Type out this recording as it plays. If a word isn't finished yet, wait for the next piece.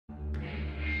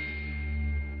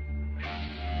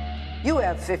You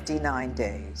have 59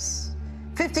 days.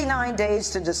 59 days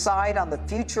to decide on the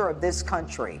future of this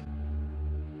country.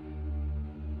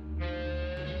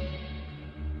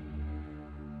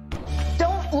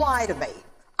 Don't lie to me.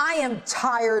 I am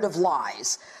tired of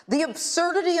lies. The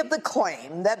absurdity of the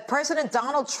claim that President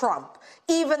Donald Trump,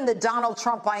 even the Donald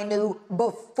Trump I knew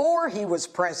before he was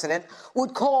president,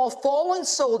 would call fallen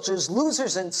soldiers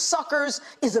losers and suckers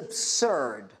is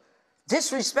absurd.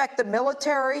 Disrespect the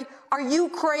military? Are you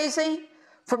crazy?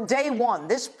 From day one,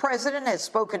 this president has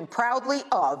spoken proudly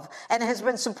of and has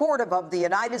been supportive of the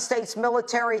United States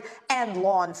military and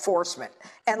law enforcement.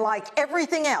 And like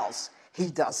everything else, he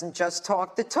doesn't just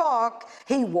talk the talk,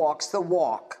 he walks the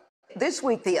walk. This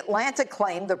week, The Atlantic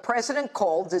claimed the president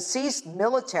called deceased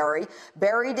military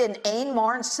buried in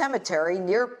Aisne-Marne Cemetery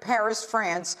near Paris,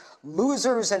 France,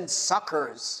 losers and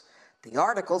suckers. The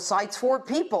article cites 4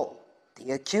 people.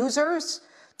 The accusers?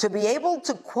 To be able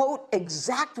to quote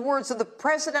exact words of the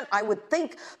president, I would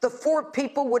think the 4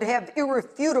 people would have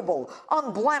irrefutable,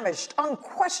 unblemished,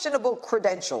 unquestionable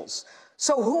credentials.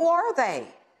 So who are they?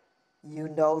 You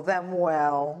know them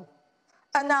well.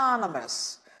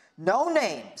 Anonymous. No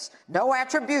names, no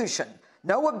attribution,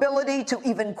 no ability to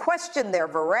even question their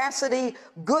veracity.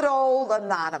 Good old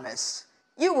anonymous.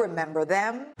 You remember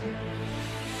them.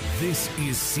 This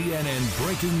is CNN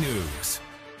Breaking News.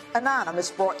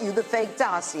 Anonymous brought you the fake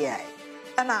dossier.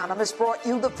 Anonymous brought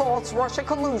you the false Russia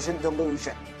collusion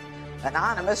delusion.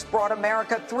 Anonymous brought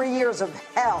America 3 years of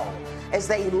hell as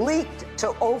they leaked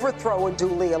to overthrow a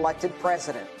duly elected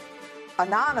president.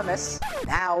 Anonymous,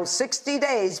 now 60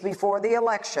 days before the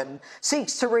election,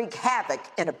 seeks to wreak havoc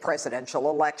in a presidential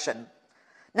election.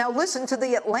 Now listen to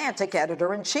the Atlantic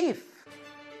editor-in-chief.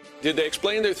 Did they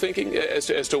explain their thinking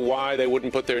as to why they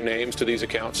wouldn't put their names to these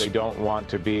accounts? They don't want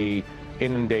to be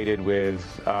inundated with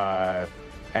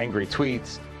angry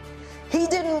tweets. He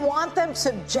didn't want them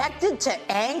subjected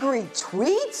to angry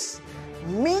tweets?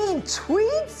 Mean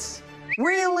tweets?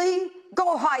 Really?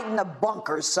 Go hide in a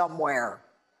bunker somewhere.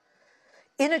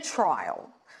 In a trial,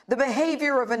 the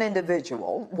behavior of an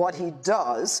individual, what he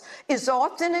does, is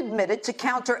often admitted to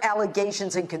counter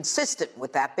allegations inconsistent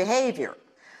with that behavior.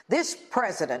 This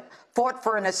president fought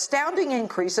for an astounding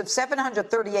increase of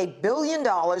 $738 billion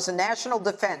in national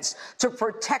defense to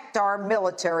protect our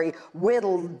military,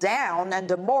 whittled down and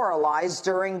demoralized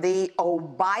during the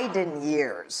Biden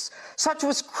years. Such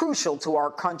was crucial to our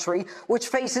country, which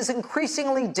faces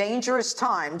increasingly dangerous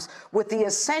times with the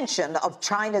ascension of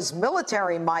China's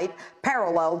military might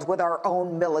paralleled with our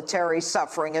own military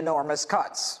suffering enormous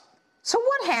cuts. So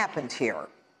what happened here?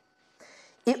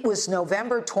 It was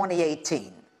November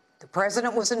 2018. The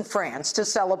president was in France to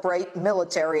celebrate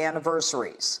military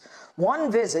anniversaries.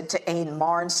 One visit to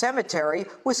Aisne-Marne Cemetery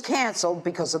was canceled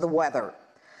because of the weather.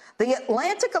 The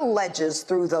Atlantic alleges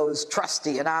through those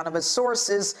trusty anonymous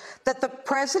sources that the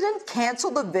president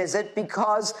canceled the visit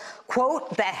because,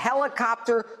 quote, the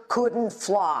helicopter couldn't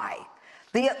fly.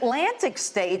 The Atlantic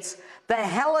states the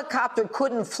helicopter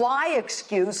couldn't fly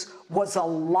excuse was a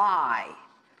lie.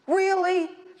 Really?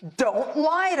 Don't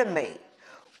lie to me.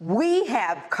 We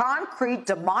have concrete,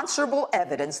 demonstrable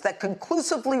evidence that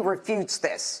conclusively refutes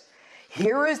this.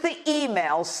 Here is the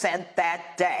email sent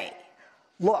that day.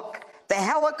 Look, the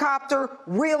helicopter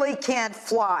really can't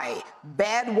fly.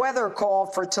 Bad weather call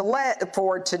for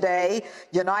today,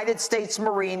 United States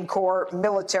Marine Corps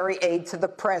military aid to the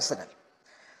president.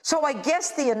 So I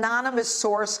guess the anonymous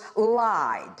source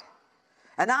lied.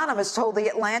 Anonymous told The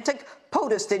Atlantic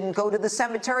POTUS didn't go to the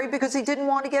cemetery because he didn't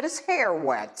want to get his hair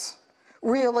wet.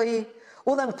 Really?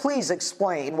 Well, then please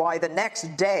explain why the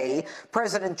next day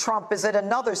President Trump is at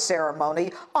another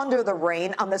ceremony under the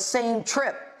rain on the same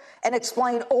trip, and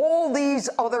explain all these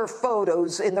other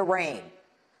photos in the rain.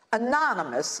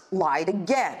 Anonymous lied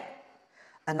again.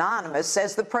 Anonymous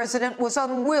says the president was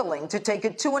unwilling to take a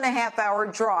 2.5-hour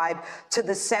drive to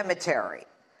the cemetery.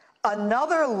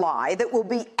 Another lie that will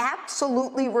be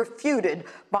absolutely refuted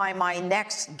by my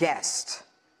next guest.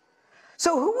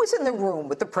 So who was in the room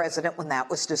with the president when that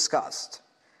was discussed?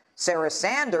 Sarah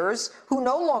Sanders, who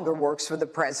no longer works for the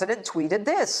president, tweeted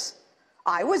this: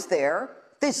 I was there.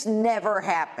 This never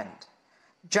happened.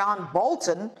 John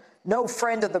Bolton, no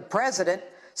friend of the president,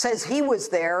 says he was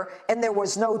there and there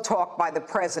was no talk by the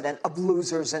president of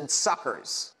losers and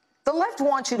suckers. The left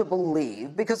wants you to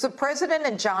believe because the president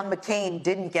and John McCain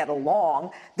didn't get along,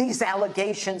 these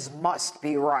allegations must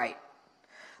be right.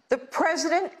 The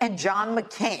president and John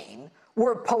McCain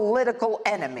were political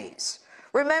enemies.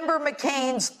 Remember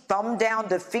McCain's thumb-down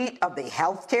defeat of the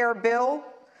health care bill?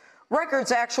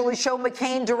 Records actually show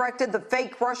McCain directed the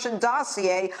fake Russian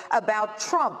dossier about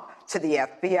Trump to the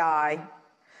FBI.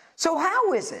 So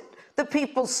how is it the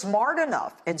people smart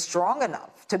enough and strong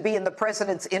enough to be in the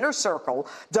president's inner circle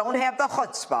don't have the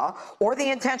chutzpah or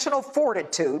the intentional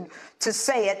fortitude to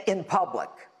say it in public?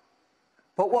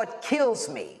 But what kills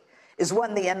me is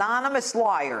when the anonymous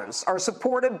liars are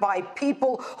supported by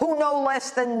people who know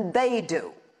less than they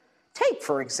do. Take,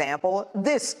 for example,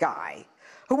 this guy,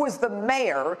 who was the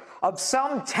mayor of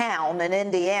some town in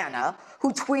Indiana,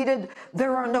 who tweeted,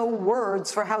 "There are no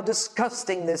words for how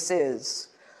disgusting this is."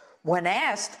 When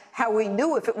asked how he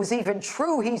knew if it was even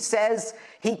true, he says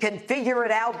he can figure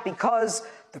it out because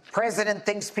the president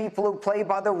thinks people who play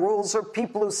by the rules or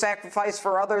people who sacrifice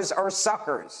for others are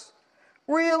suckers.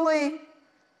 Really?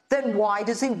 Then why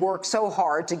does he work so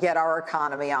hard to get our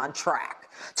economy on track,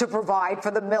 to provide for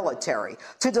the military,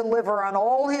 to deliver on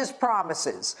all his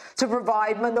promises, to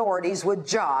provide minorities with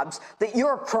jobs that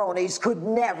your cronies could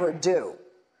never do?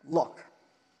 Look,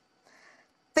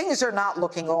 things are not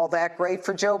looking all that great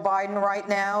for Joe Biden right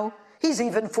now. He's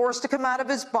even forced to come out of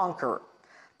his bunker.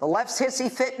 The left's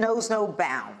hissy fit knows no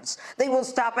bounds. They will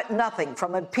stop at nothing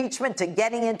from impeachment to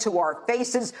getting into our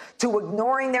faces to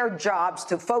ignoring their jobs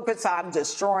to focus on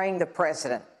destroying the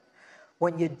president.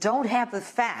 When you don't have the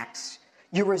facts,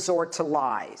 you resort to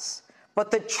lies.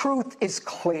 But the truth is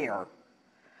clear.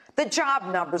 The job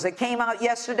numbers that came out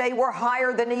yesterday were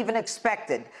higher than even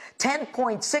expected.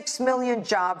 10.6 million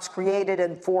jobs created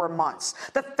in 4 months,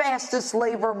 the fastest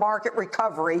labor market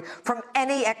recovery from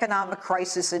any economic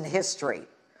crisis in history.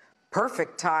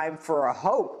 Perfect time for a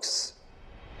hoax.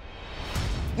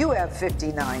 You have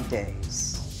 59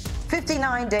 days.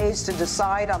 59 days to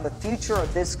decide on the future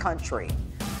of this country.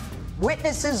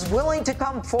 Witnesses willing to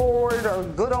come forward or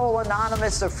good old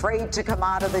anonymous afraid to come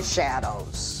out of the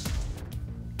shadows.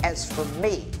 As for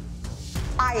me,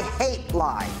 I hate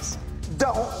lies.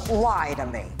 Don't lie to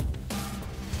me.